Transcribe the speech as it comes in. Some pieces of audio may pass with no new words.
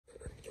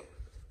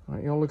All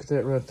right, y'all look at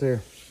that right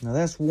there. Now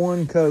that's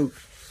one coat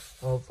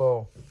of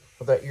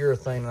that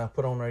urethane that I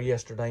put on there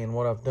yesterday, and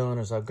what I've done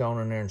is I've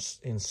gone in there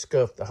and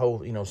scuffed the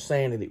whole, you know,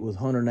 sanded it with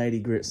 180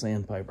 grit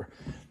sandpaper.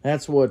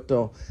 That's what,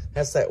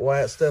 that's that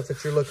white stuff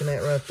that you're looking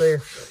at right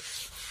there.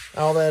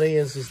 All that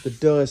is the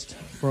dust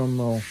from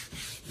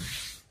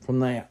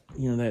that,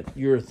 you know, that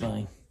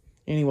urethane.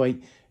 Anyway,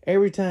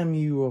 every time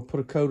you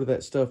put a coat of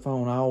that stuff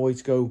on, I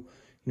always go,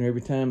 you know,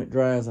 every time it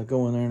dries, I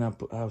go in there and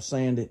I'll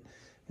sand it,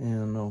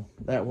 and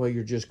that way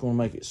you're just going to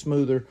make it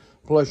smoother.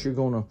 Plus, you're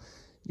going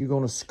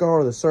to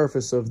scar the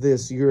surface of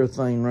this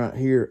urethane right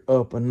here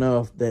up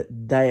enough that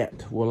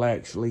will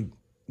actually,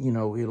 you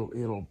know,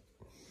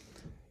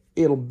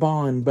 it'll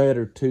bond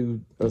better to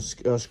a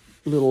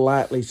little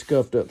lightly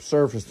scuffed up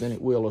surface than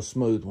it will a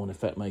smooth one, if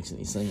that makes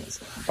any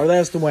sense. Or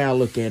that's the way I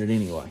look at it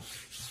anyway.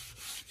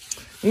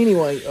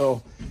 Anyway,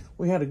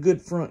 we had a good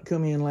front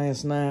come in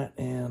last night,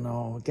 and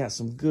got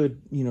some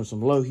good, you know,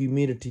 some low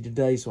humidity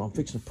today, so I'm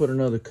fixing to put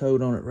another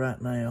coat on it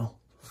right now.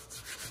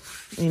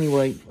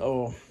 Anyway,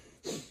 I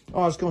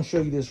was going to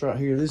show you this right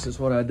here. This is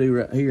what I do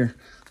right here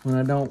when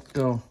I don't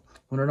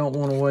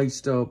want to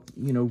waste, you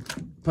know,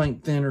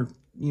 paint thinner,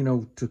 you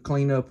know, to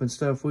clean up and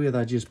stuff with.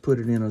 I just put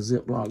it in a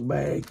Ziploc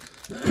bag,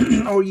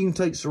 or you can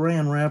take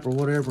Saran wrap or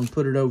whatever and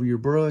put it over your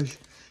brush,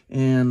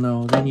 and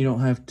then you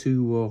don't have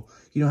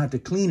to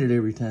clean it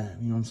every time.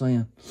 You know what I'm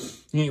saying?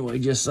 Anyway, it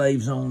just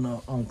saves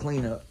on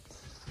cleanup.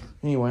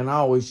 Anyway, and I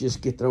always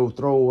just get those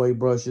throwaway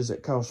brushes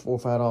that cost $4 or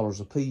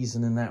 $5 a piece,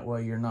 and then that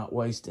way you're not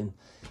wasting,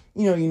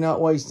 you know, you're not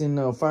wasting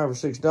 $5 or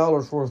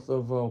 $6 worth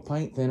of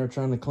paint thinner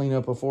trying to clean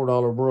up a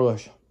 $4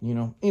 brush, you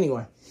know.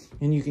 Anyway,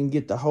 and you can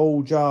get the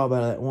whole job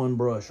out of that one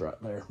brush right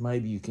there.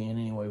 Maybe you can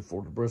anyway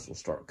before the bristles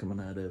start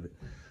coming out of it.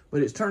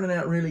 But it's turning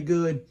out really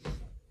good.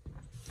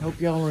 Hope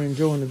y'all are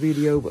enjoying the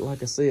video. But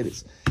like I said,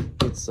 it's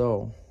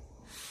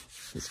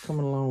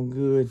coming along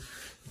good.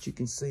 But you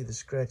can see the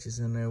scratches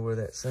in there where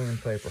that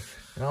sandpaper.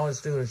 And all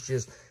it's doing is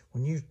just,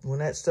 when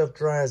that stuff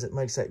dries, it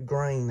makes that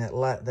grain,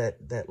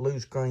 that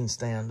loose grain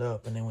stand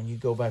up. And then when you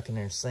go back in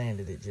there and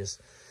sand it,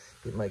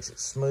 it makes it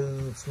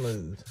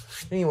smooth.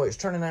 Anyway, it's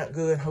turning out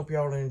good. Hope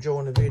y'all are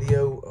enjoying the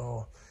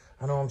video.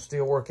 I know I'm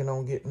still working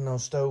on getting a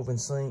stove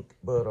and sink,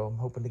 but I'm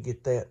hoping to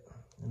get that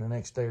in the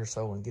next day or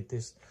so and get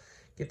this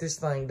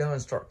thing done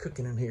and start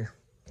cooking in here.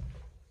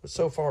 But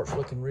so far, it's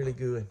looking really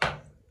good.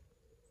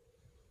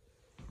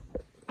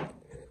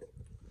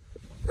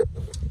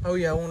 Oh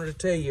yeah, I wanted to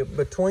tell you,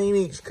 between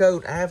each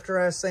coat, after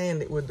I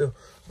sand it with the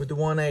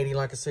 180,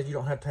 like I said, you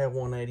don't have to have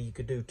 180. You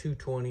could do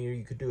 220, or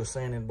you could do a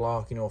sanding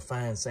block, you know, a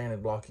fine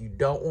sanding block. You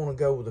don't want to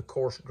go with a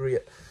coarse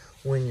grit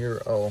when you're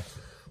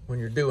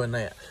doing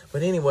that.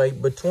 But anyway,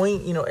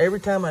 between, you know, every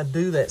time I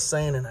do that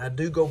sanding, I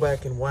do go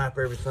back and wipe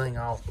everything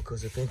off,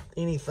 because if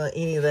any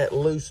of that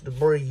loose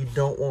debris, you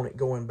don't want it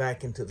going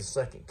back into the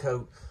second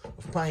coat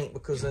of paint,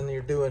 because then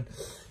you're doing,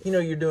 you know,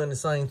 you're doing the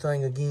same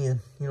thing again.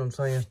 You know what I'm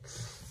saying?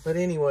 But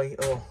anyway,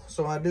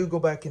 so I do go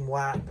back and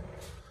wipe, you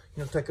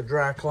know, take a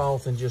dry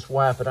cloth and just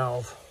wipe it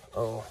off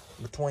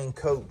between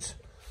coats.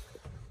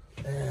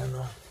 And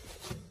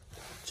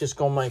it's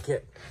gonna make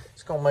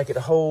it a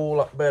whole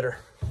lot better.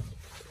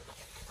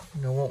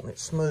 You know, wanting it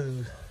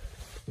smooth.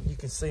 You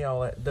can see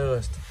all that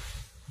dust.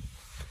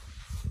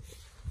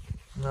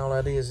 And all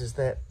that is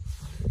that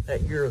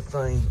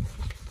urethane.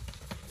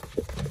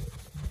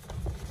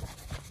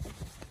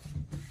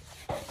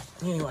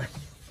 Anyway.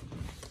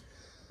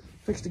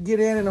 Fixed to get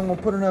in it. I'm gonna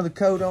put another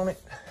coat on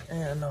it,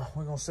 and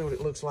we're gonna see what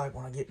it looks like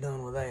when I get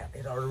done with that.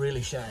 It ought to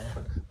really shine.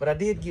 But I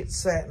did get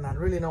satin. I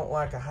really don't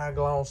like a high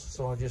gloss,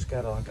 so I just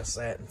got like a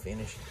satin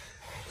finish.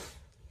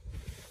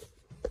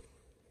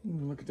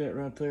 Look at that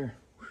right there.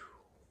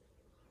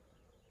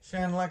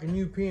 Shining like a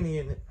new penny,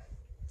 isn't it?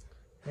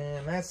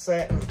 And that's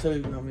satin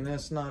too. I mean,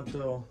 that's not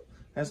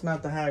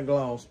the high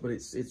gloss, but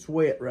it's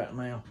wet right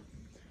now.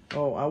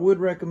 Oh, I would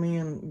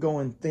recommend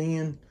going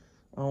thin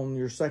on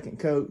your second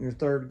coat and your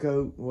third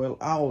coat. Well,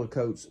 all the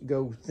coats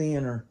go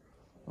thinner,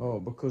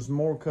 because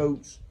more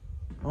coats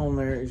on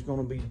there is going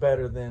to be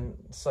better than,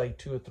 say,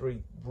 2 or 3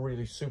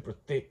 really super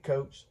thick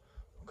coats,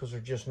 because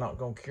they're just not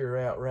going to cure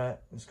out right.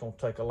 It's going to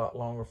take a lot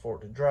longer for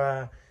it to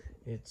dry.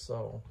 It's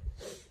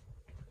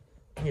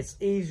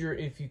easier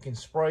if you can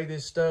spray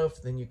this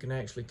stuff, then you can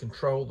actually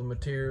control the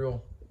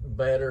material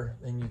better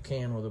than you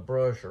can with a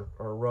brush or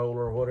a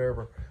roller or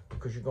whatever,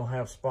 because you're gonna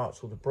have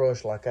spots with a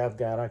brush like I've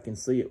got. I can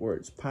see it where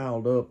it's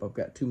piled up. I've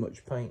got too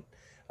much paint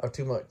or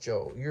too much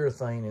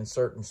urethane in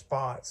certain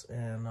spots,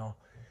 and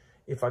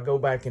if I go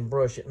back and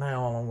brush it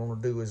now, all I'm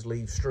gonna do is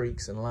leave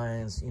streaks and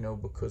lines, you know,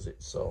 because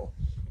it's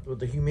with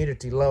the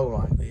humidity low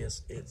like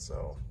this, it's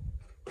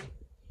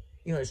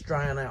you know, it's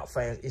drying out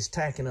fast, it's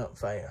tacking up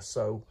fast.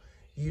 So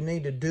you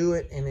need to do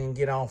it and then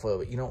get off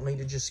of it. You don't need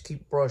to just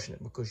keep brushing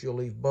it, because you'll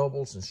leave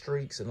bubbles and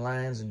streaks and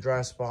lines and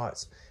dry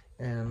spots.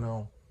 And,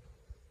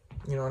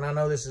 you know, and I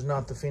know this is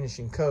not the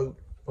finishing coat,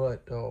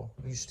 but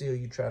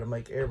you try to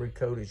make every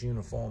coat as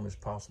uniform as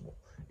possible.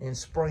 And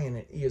spraying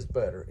it is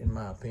better, in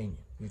my opinion.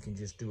 You can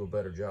just do a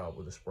better job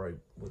with a spray,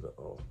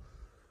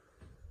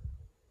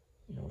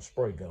 you know,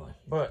 spray gun.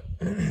 But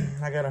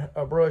I got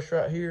a brush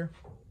right here,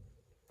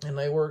 and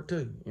they work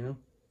too, you know.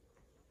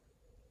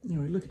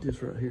 Anyway, look at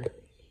this right here.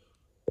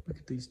 Look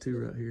at these two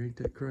right here. Ain't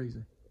that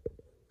crazy?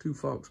 Two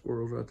fox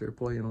squirrels right there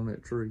playing on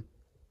that tree.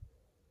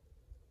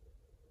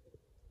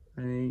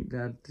 Ain't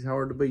that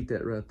hard to beat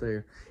that right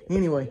there.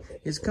 Anyway,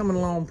 it's coming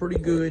along pretty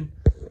good,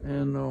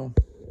 and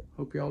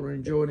hope y'all are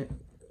enjoying it.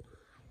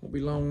 Won't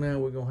be long now.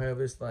 We're gonna have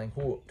this thing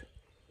whooped.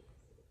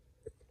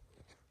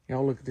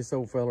 Y'all look at this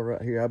old fella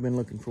right here. I've been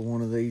looking for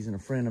one of these, and a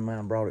friend of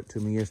mine brought it to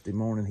me yesterday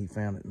morning. He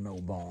found it in an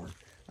old barn.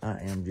 I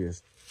am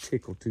just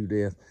tickled to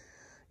death.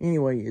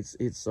 Anyway,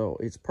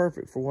 it's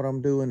perfect for what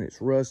I'm doing.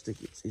 It's rustic.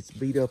 It's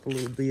beat up a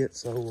little bit,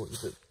 so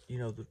you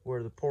know,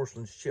 where the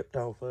porcelain's chipped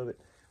off of it,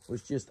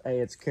 which just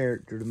adds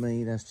character to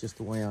me. That's just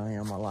the way I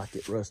am. I like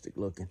it rustic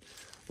looking.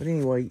 But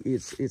anyway,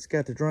 it's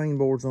got the drain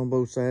boards on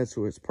both sides,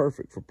 so it's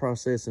perfect for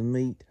processing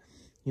meat.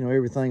 You know,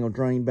 everything will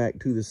drain back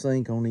to the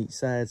sink on each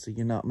side, so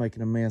you're not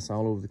making a mess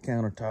all over the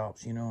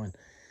countertops, you know. And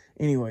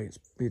anyway,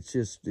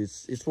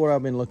 it's what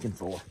I've been looking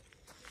for.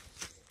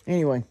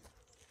 Anyway,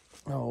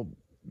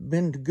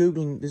 been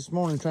Googling this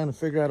morning trying to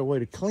figure out a way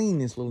to clean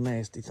this little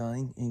nasty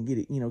thing and get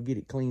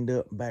it cleaned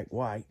up and back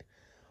white.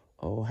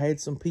 Had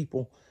some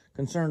people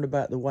concerned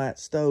about the white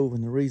stove,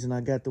 and the reason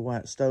I got the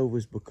white stove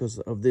is because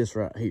of this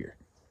right here.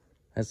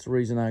 That's the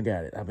reason I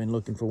got it. I've been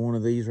looking for one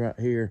of these right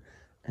here,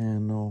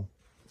 and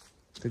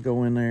to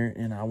go in there,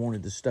 and I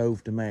wanted the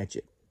stove to match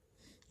it.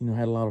 You know,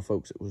 had a lot of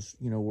folks that was,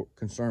 you know, were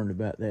concerned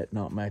about that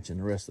not matching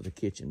the rest of the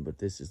kitchen, but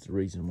this is the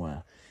reason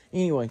why.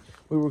 Anyway,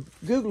 we were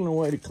Googling a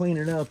way to clean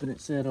it up, and it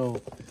said,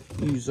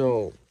 use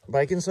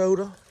baking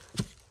soda,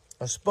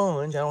 a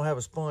sponge. I don't have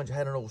a sponge. I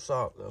had an old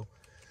sock, though,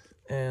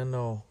 and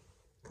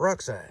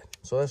peroxide.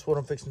 So that's what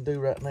I'm fixing to do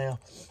right now.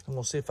 I'm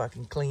going to see if I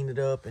can clean it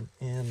up and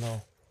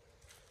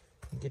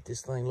get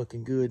this thing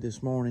looking good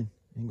this morning,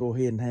 and go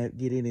ahead and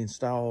get it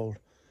installed.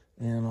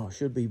 And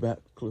should be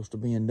about close to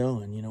being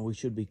done. You know, we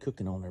should be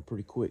cooking on there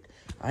pretty quick.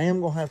 I am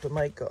going to have to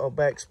make a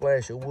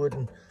backsplash, a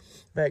wooden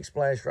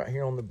backsplash right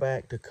here on the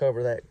back to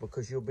cover that,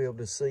 because you'll be able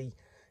to see,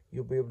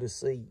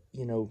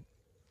 you know,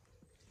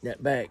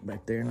 that back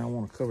there. And I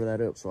want to cover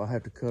that up. So I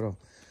have to cut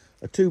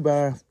a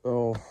 2x,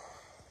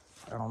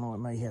 I don't know, it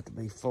may have to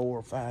be 4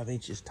 or 5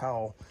 inches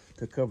tall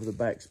to cover the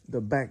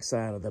back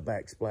side of the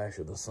backsplash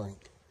of the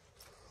sink.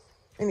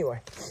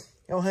 Anyway,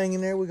 y'all hang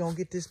in there. We're going to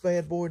get this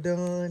bad boy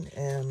done,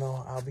 and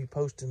I'll be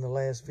posting the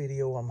last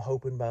video, I'm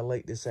hoping, by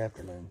late this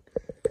afternoon.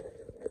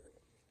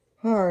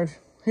 All right,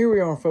 here we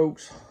are,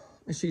 folks.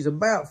 She's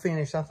about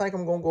finished. I think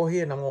I'm going to go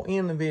ahead and I'm going to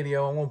end the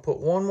video. I'm going to put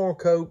one more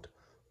coat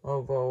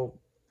of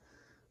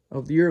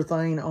the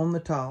urethane on the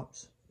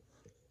tops.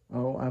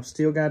 I've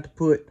still got to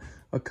put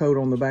a coat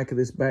on the back of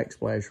this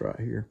backsplash right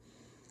here.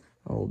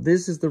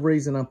 This is the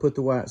reason I put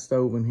the white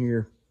stove in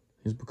here,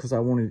 is because I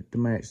wanted it to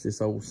match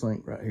this old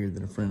sink right here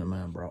that a friend of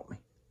mine brought me.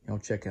 Y'all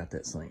check out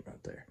that sink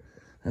right there.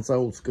 That's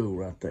old school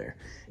right there.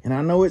 And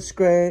I know it's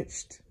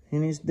scratched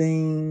and it's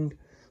dinged.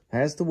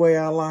 That's the way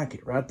I like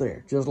it right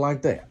there, just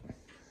like that.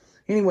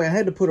 Anyway, I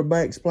had to put a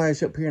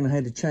backsplash up here, and I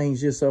had to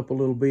change this up a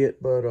little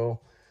bit. But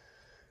all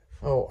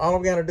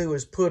I've got to do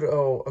is put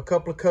a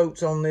couple of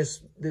coats on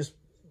this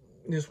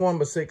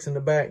 1x6 in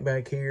the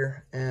back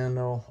here, and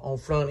on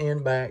front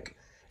and back.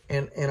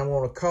 And I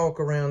want to caulk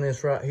around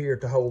this right here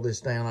to hold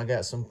this down. I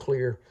got some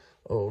clear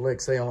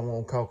Lexel. I'm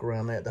going to caulk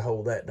around that to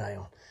hold that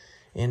down.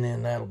 And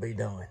then that'll be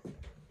done.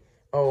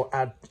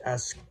 I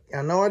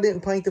know I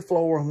didn't paint the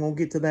floor. I'm going to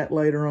get to that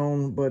later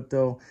on. But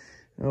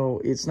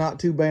it's not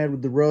too bad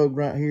with the rug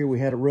right here. We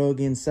had a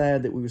rug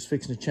inside that we was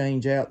fixing to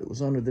change out that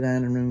was under the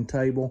dining room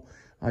table.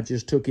 I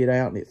just took it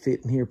out, and it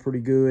fit in here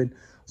pretty good.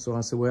 So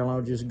I said, well,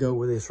 I'll just go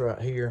with this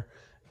right here,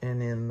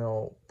 and then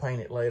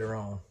paint it later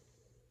on.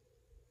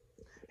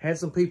 Had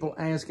some people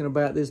asking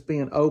about this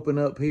being open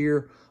up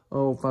here.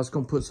 If I was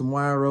going to put some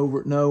wire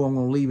over it. No, I'm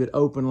going to leave it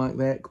open like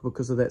that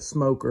because of that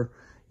smoker.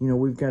 You know,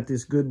 we've got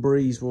this good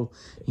breeze. Well,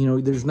 you know,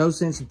 there's no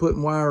sense in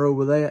putting wire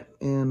over that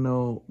and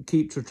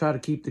try to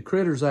keep the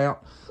critters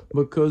out,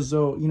 because,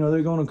 you know,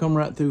 they're going to come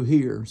right through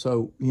here.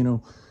 So, you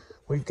know,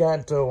 we've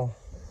got,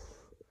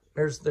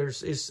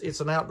 it's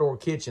an outdoor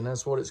kitchen.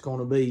 That's what it's going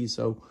to be.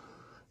 So,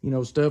 you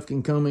know, stuff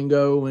can come and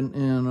go, and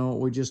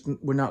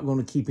we're not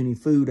going to keep any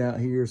food out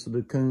here. So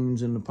the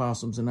coons and the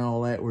possums and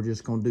all that, we're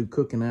just going to do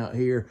cooking out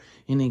here,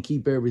 and then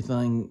keep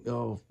everything,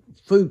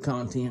 food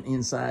content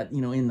inside, you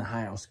know, in the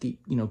house.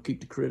 Keep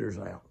the critters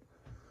out.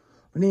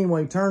 But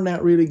anyway, turned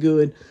out really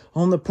good.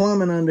 On the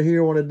plumbing under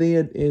here, what I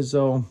did is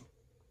I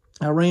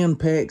ran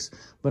PEX,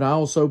 but I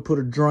also put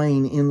a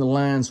drain in the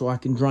line so I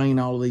can drain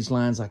all of these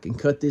lines. I can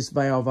cut this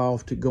valve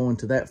off to go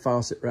into that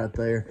faucet right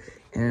there,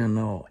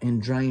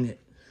 and drain it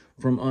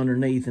from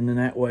underneath, and then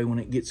that way when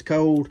it gets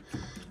cold,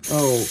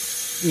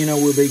 you know,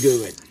 we'll be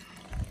good.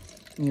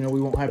 You know,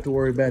 we won't have to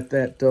worry about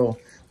that.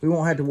 We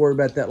won't have to worry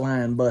about that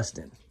line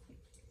busting.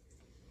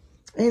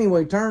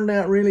 Anyway, turned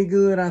out really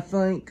good, I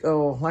think.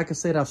 Like I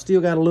said, I've still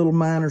got a little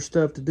minor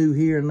stuff to do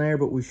here and there,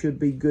 but we should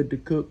be good to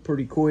cook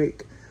pretty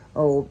quick.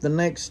 The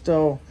next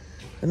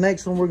The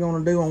next one we're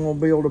going to do, I'm going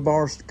to build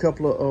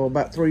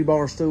about 3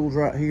 bar stools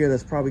right here.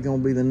 That's probably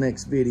going to be the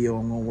next video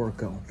I'm going to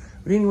work on.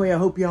 But anyway, I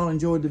hope y'all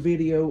enjoyed the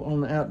video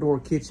on the outdoor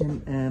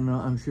kitchen, and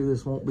I'm sure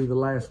this won't be the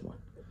last one.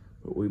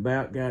 But we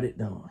about got it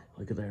done.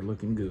 Look at there,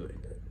 looking good.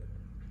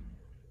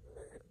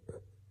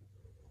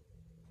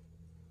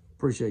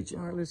 Appreciate you.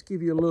 All right, let's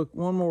give you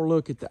one more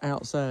look at the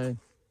outside.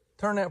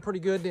 Turned out pretty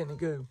good, didn't it,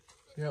 Goo?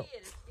 Yep.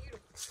 It's beautiful.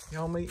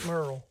 Y'all meet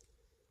Merle.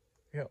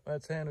 Yep,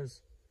 that's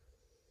Hannah's.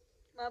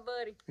 My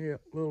buddy.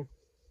 Yep, little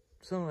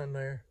son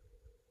there.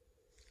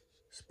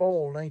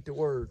 Spoiled ain't the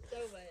word. So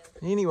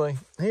bad. Anyway,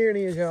 here it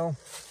is, y'all.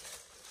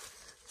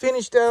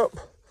 Finished up.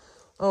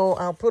 Oh,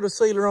 I'll put a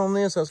sealer on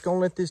this. I was going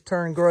to let this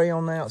turn gray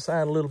on the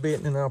outside a little bit,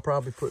 and then I'll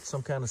probably put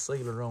some kind of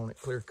sealer on it,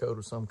 clear coat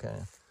of some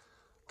kind.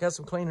 Got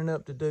some cleaning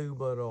up to do,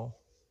 but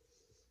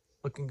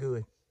looking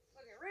good.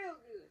 Looking real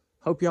good.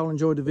 Hope y'all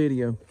enjoyed the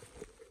video.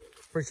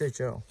 Appreciate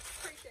y'all.